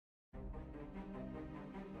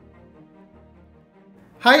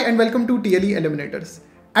Hi and welcome to TLE Eliminators.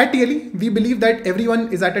 At TLE, we believe that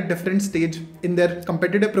everyone is at a different stage in their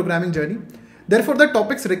competitive programming journey. Therefore, the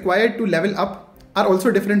topics required to level up are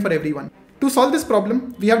also different for everyone. To solve this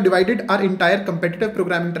problem, we have divided our entire competitive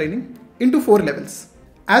programming training into 4 levels.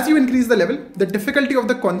 As you increase the level, the difficulty of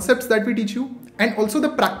the concepts that we teach you and also the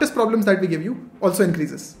practice problems that we give you also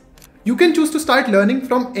increases. You can choose to start learning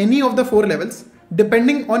from any of the 4 levels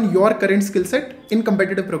depending on your current skill set in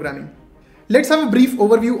competitive programming. Let's have a brief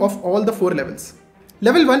overview of all the 4 levels.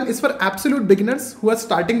 Level 1 is for absolute beginners who are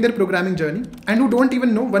starting their programming journey and who don't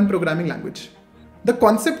even know one programming language. The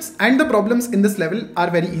concepts and the problems in this level are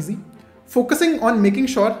very easy, focusing on making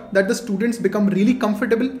sure that the students become really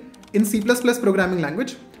comfortable in C++ programming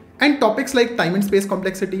language and topics like time and space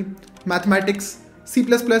complexity, mathematics, C++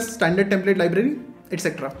 standard template library,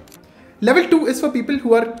 etc. Level 2 is for people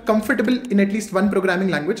who are comfortable in at least one programming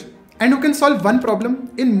language and who can solve one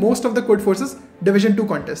problem in most of the Codeforces Div2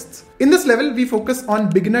 contests. In this level, we focus on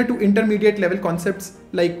beginner to intermediate level concepts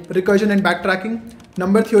like recursion and backtracking,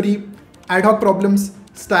 number theory, ad hoc problems,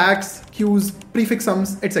 stacks, queues, prefix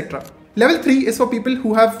sums, etc. Level 3 is for people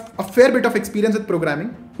who have a fair bit of experience with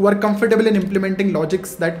programming, who are comfortable in implementing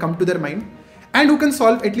logics that come to their mind, and who can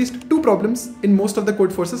solve at least 2 problems in most of the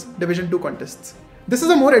Codeforces Div2 contests. This is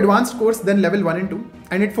a more advanced course than level 1 and 2,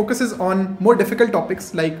 and it focuses on more difficult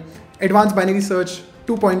topics like advanced binary search,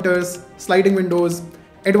 2 pointers, sliding windows,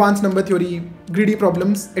 advanced number theory, greedy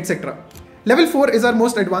problems, etc. Level 4 is our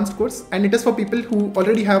most advanced course, and it is for people who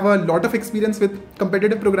already have a lot of experience with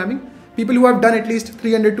competitive programming, people who have done at least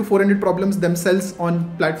 300 to 400 problems themselves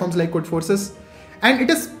on platforms like Codeforces, and it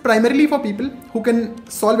is primarily for people who can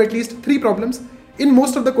solve at least 3 problems in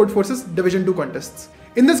most of the Codeforces Div2 contests.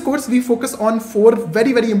 In this course, we focus on 4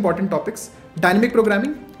 very important topics: dynamic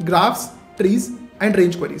programming, graphs, trees, and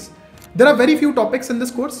range queries. There are very few topics in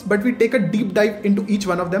this course, but we take a deep dive into each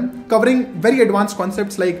one of them, covering very advanced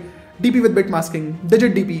concepts like DP with bit masking,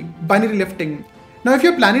 digit DP, binary lifting. Now, if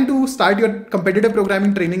you're planning to start your competitive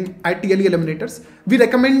programming training at TLE Eliminators, we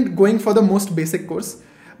recommend going for the most basic course.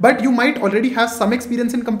 But you might already have some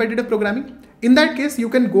experience in competitive programming. In that case, you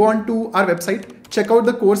can go on to our website, check out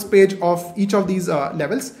the course page of each of these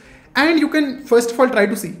levels, and you can first of all try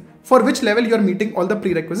to see for which level you're meeting all the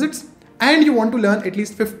prerequisites and you want to learn at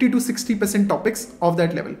least 50 to 60% topics of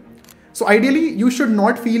that level. So ideally, you should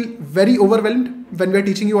not feel very overwhelmed when we're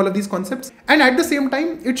teaching you all of these concepts, and at the same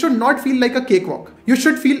time, it should not feel like a cakewalk. You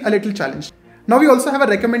should feel a little challenged. Now, we also have a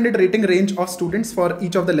recommended rating range of students for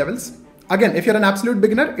each of the levels. Again, if you're an absolute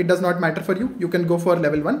beginner, it does not matter for you. You can go for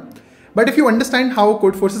level 1. But if you understand how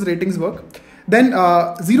Codeforces ratings work, then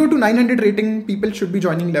 0 to 900 rating people should be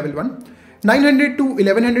joining level 1. 900 to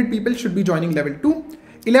 1100 people should be joining level 2.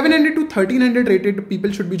 1100 to 1300 rated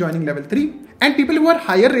people should be joining level 3. And people who are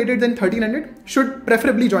higher rated than 1300 should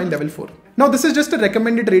preferably join level 4. Now, this is just a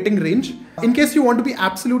recommended rating range. In case you want to be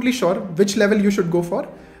absolutely sure which level you should go for,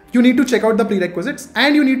 you need to check out the prerequisites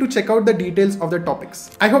and you need to check out the details of the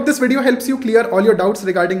topics. I hope this video helps you clear all your doubts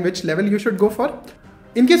regarding which level you should go for.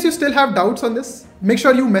 In case you still have doubts on this, make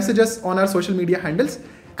sure you message us on our social media handles,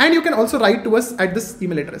 and you can also write to us at this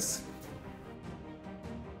email address.